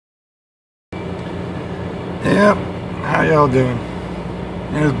Yep. How y'all doing?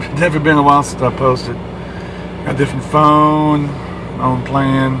 It's definitely been a while since I posted. Got a different phone, my own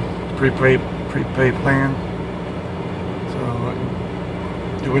plan, prepaid plan. So I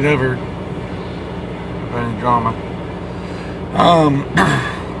can do whatever. Without any drama.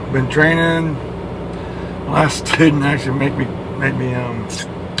 Been training. Last student actually made me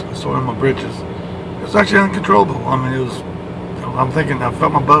soil my britches. It was actually uncontrollable. I mean, it was. I'm thinking I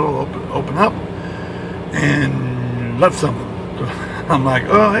felt my butt open up and left something. I'm like,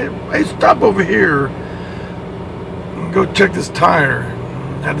 oh, hey, stop over here. Go check this tire.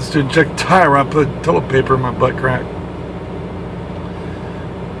 Had the student check the tire. I put toilet paper in my butt crack.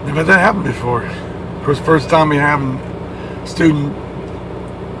 Never had that happen before. Of course, first time we having a student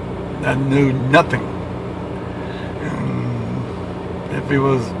that knew nothing. And if he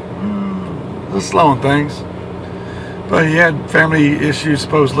was a little slow on things. But he had family issues,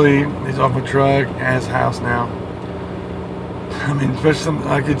 supposedly. He's off my truck, at his house now. I mean, especially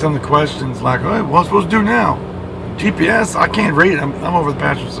I get some of the questions like, hey, what am I supposed to do now? GPS? I can't read it. I'm over the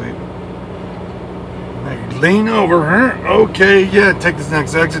passenger seat. Like, lean over, huh? Okay, yeah, take this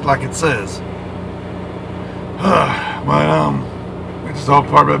next exit like it says. But, it's just all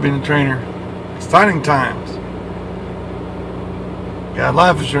part about being a trainer. Exciting times. Got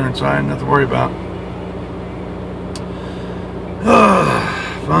life insurance, so I had nothing to worry about.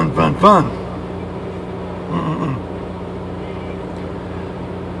 Fun.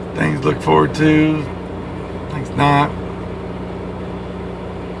 Things to look forward to, things not.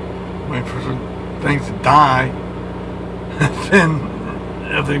 Wait for some things to die, then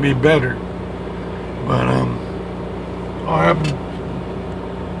everything be better. But all happen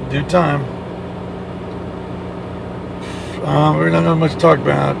in due time. We're not having much to talk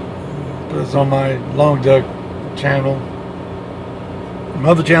about, but it's on my Long Duck channel. My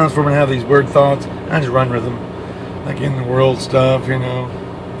other channels for me to have these weird thoughts. I just run with them, like in the world stuff, you know.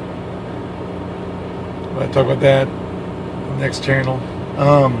 But I talk about that next channel.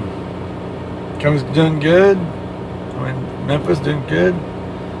 Comes doing good. I mean, Memphis doing good.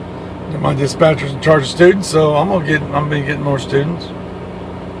 My dispatcher's in charge of students, so I'm gonna be getting more students.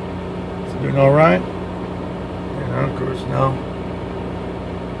 It's doing all right. You know, of course, no.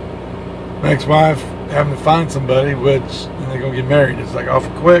 My ex-wife having to find somebody, which they're gonna get married. It's like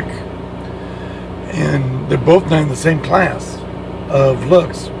awful quick, and they're both now in the same class of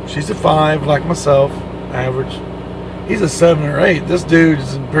looks. She's a 5, like myself, average. He's a 7 or 8. This dude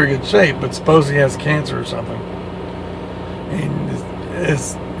is in pretty good shape, but suppose he has cancer or something. And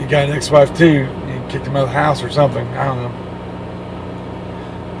he got an ex-wife too. He kicked him out of the house or something. I don't know.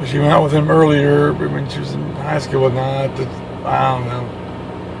 But she went out with him earlier when she was in high school and not. I don't know.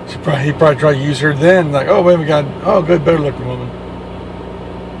 He probably tried to use her then. Like, oh wait, we got good, better looking woman.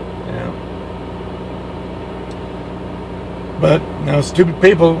 Yeah. But no, stupid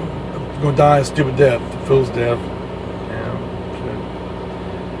people are gonna die a stupid death, a fool's death.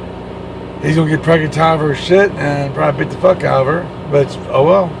 He's gonna get pregnant out of her shit and probably beat the fuck out of her. But oh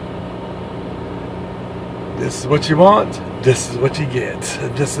well. This is what you want. This is what you get.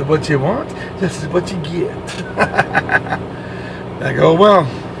 This is what you want. This is what you get. I go, well,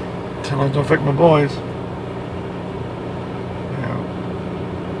 tell them don't affect my boys. Yeah.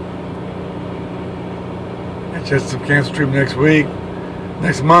 I just some cancer treatment next week.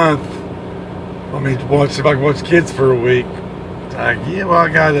 Next month. Let me see if I can watch kids for a week. Yeah, well, I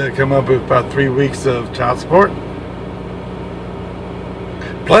got to come up with about 3 weeks of child support.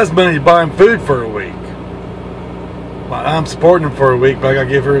 Plus money to buy him food for a week. Well, I'm supporting him for a week, but I got to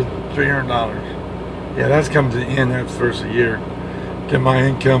give her $300. Yeah, that's coming to the end after the first of the year. Get my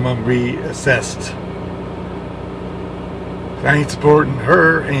income, I'm reassessed. I ain't supporting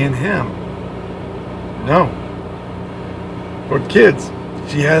her and him. No. For the kids.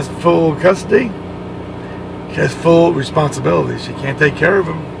 She has full custody. She has full responsibility. She can't take care of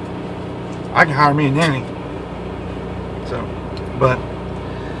them. I can hire me a nanny. So, but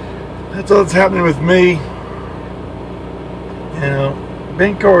that's all that's happening with me. You know,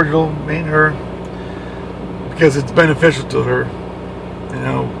 being cordial, being her, because it's beneficial to her. You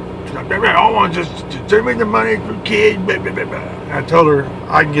know, she's like, baby, I want to just send me the money for kids. I told her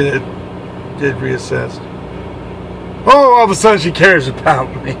I can get it. Did reassessed. Oh, all of a sudden she cares about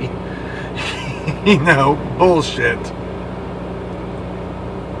me. You know, bullshit.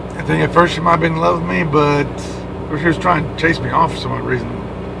 I think at first she might have been in love with me, but she was trying to chase me off for some odd reason.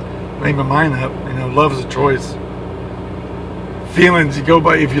 Made my mind up. You know, love is a choice. Feelings, you go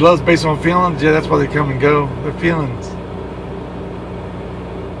by, if you love based on feelings, yeah, that's why they come and go. They're feelings. You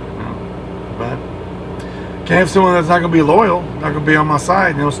know, but can't have someone that's not going to be loyal, not going to be on my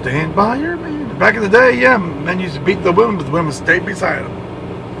side, you know, stand by your man. back in the day, yeah, men used to beat the women, but the women stayed beside them.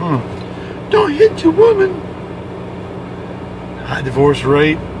 Don't hit your woman. High divorce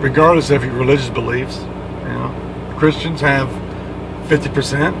rate, regardless of your religious beliefs. You know, Christians have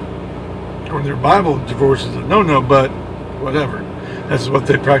 50%. According to their Bible, divorce is a no-no, but whatever. That's what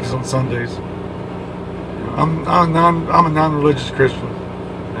they practice on Sundays. You know, I'm a non-religious Christian.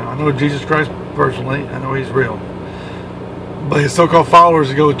 You know, I know Jesus Christ personally. I know He's real. But His so-called followers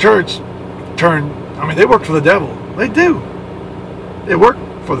that go to church they work for the devil. They do. They work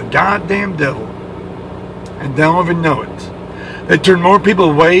for the goddamn devil. And they don't even know it. They turn more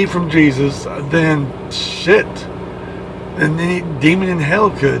people away from Jesus than any demon in hell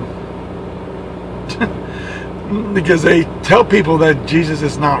could. Because they tell people that Jesus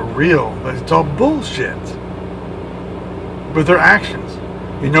is not real, that it's all bullshit. With their actions.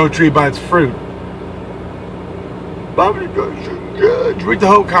 You know a tree by its fruit. Read the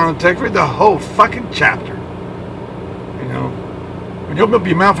whole context, read the whole fucking chapter. You know, when you open up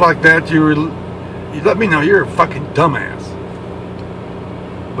your mouth like that, you let me know you're a fucking dumbass.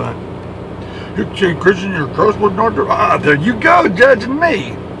 But you're Christian, you're crossword north. There you go, judging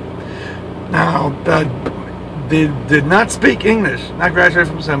me. Now, they did not speak English. Not graduated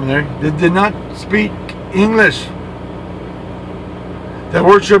from seminary. They did not speak English. That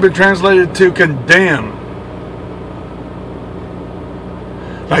word should have been translated to condemn.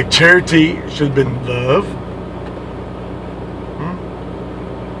 Like charity should have been love.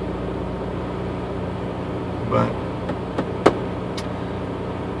 But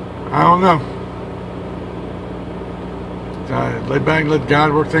I don't know. Lay back, let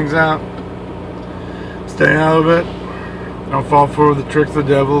God work things out. Stay out of it. Don't fall for the tricks of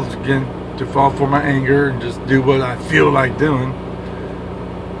the devil. Again, to fall for my anger and just do what I feel like doing.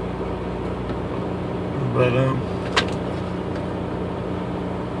 But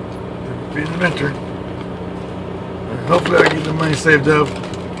be the mentor. Hopefully I get the money saved up,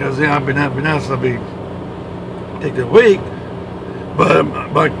 because I've been out since I'll be take a week, but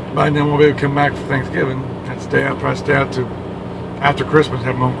by then we'll be able to come back for Thanksgiving and probably stay out to after Christmas,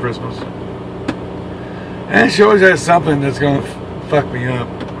 have my own Christmas. And she always has something that's gonna fuck me up.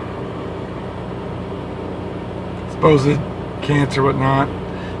 Supposed cancer, whatnot.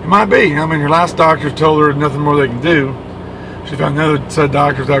 It might be. Her last doctor told her nothing more they can do. She found another set of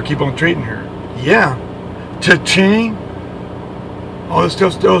doctors that would keep on treating her. Yeah. Cha-ching. Oh, it's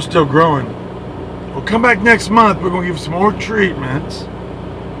still growing. Well, come back next month. We're going to give you some more treatments.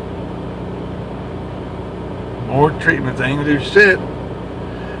 More treatments. They ain't going to do shit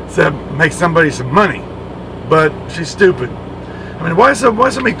except make somebody some money. But she's stupid. Why is so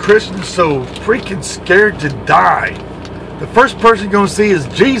many Christians so freaking scared to die? The first person you're going to see is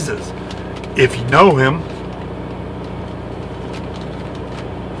Jesus. If you know Him.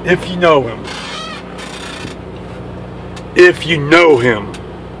 If you know Him. If you know Him.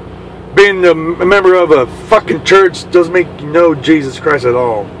 Being a member of a fucking church doesn't make you know Jesus Christ at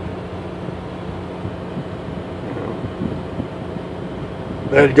all.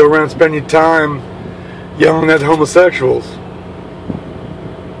 They had to go around spending time yelling at homosexuals.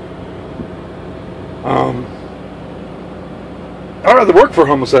 I'd rather work for a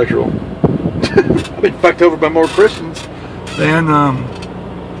homosexual. I've been fucked over by more Christians than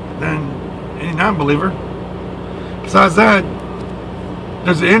any non-believer. Besides that,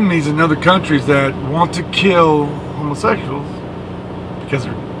 there's enemies in other countries that want to kill homosexuals because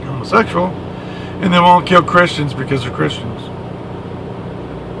they're homosexual, and they won't kill Christians because they're Christians.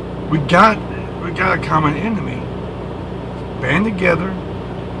 We got a common enemy. Band together,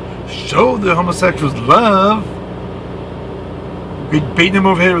 show the homosexuals love. Be beating them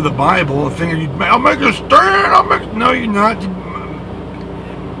over the head with the Bible, thinking I'll make a stand. No, you're not.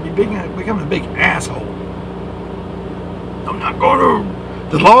 You're becoming a big asshole. I'm not going to.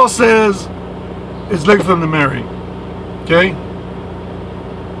 The law says it's legal for them to marry. Okay?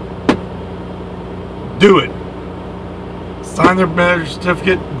 Do it. Sign their marriage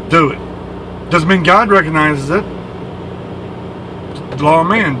certificate. Do it. Doesn't mean God recognizes it. The law of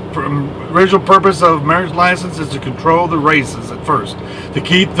man. Original purpose of marriage license is to control the races at first, to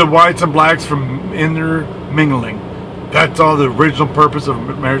keep the whites and blacks from intermingling. That's all the original purpose of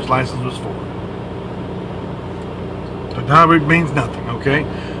marriage license was for. But now it means nothing. Okay,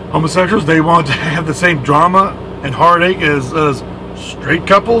 homosexuals, they want to have the same drama and heartache as straight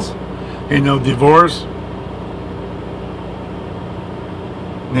couples. Divorce,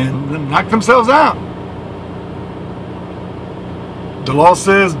 and knock themselves out. The law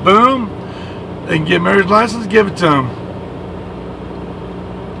says, boom, they can get a marriage license, give it to them.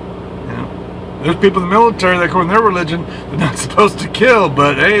 There's people in the military that, according to their religion, they're not supposed to kill,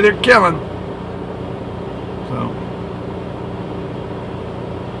 but hey, they're killing.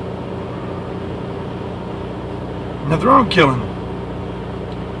 Nothing wrong with killing.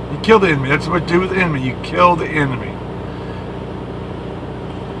 You kill the enemy. That's what you do with the enemy. You kill the enemy.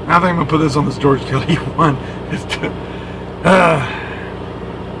 Now I think I'm going to put this on this George Kelly one.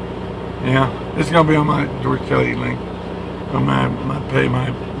 Yeah, it's going to be on my George Kelly link. On my pay,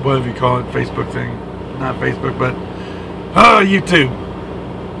 my whatever you call it, Facebook thing. Not Facebook, but YouTube.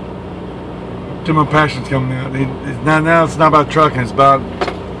 To my passion's coming out. Now it's not about trucking. It's about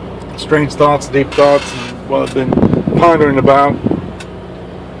strange thoughts, deep thoughts, and what I've been pondering about.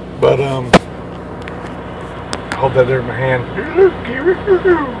 But hold that there in my hand.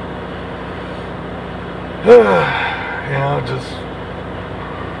 Just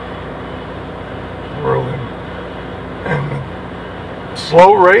rolling. And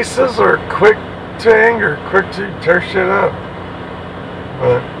slow races are quick to anger, quick to tear shit up.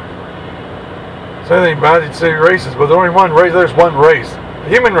 But say anything about it, say races, but there's only one race. There's one race, the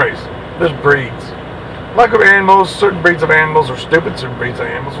human race. There's breeds. Like with animals, certain breeds of animals are stupid, certain breeds of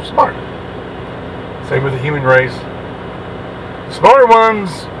animals are smart. Same with the human race. The smarter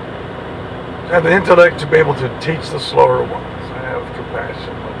ones have the intellect to be able to teach the slower ones. I have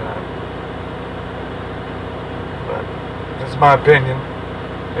compassion with that. But that's my opinion.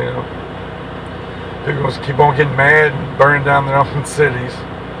 You know, people must keep on getting mad and burning down their own cities.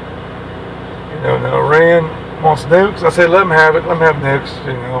 You know, now Iran wants nukes. I say let them have it. Let them have nukes.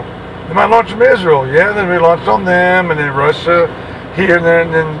 You know, they might launch from Israel. Yeah, then we launch on them, and then Russia here and there,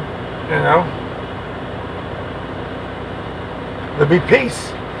 and then you know, there'll be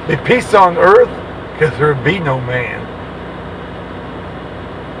peace. Be peace on earth, because there will be no man.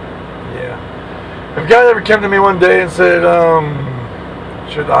 Yeah. If God ever came to me one day and said,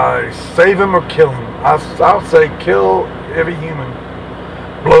 should I save him or kill him? I'll say kill every human.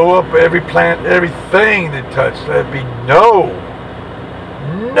 Blow up every plant, everything that touched. There'd be no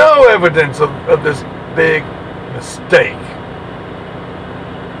evidence of this big mistake.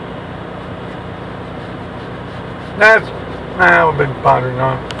 That's now I've been pondering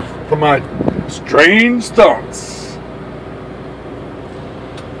on for my strange thoughts.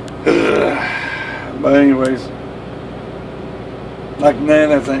 But anyways, like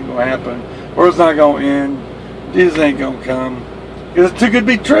that ain't gonna happen. World's not gonna end. Jesus ain't gonna come. Because it's too good to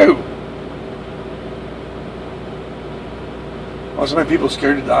be true. Why so many people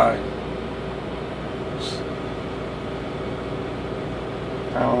scared to die?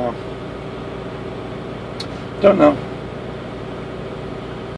 I don't know. Don't know.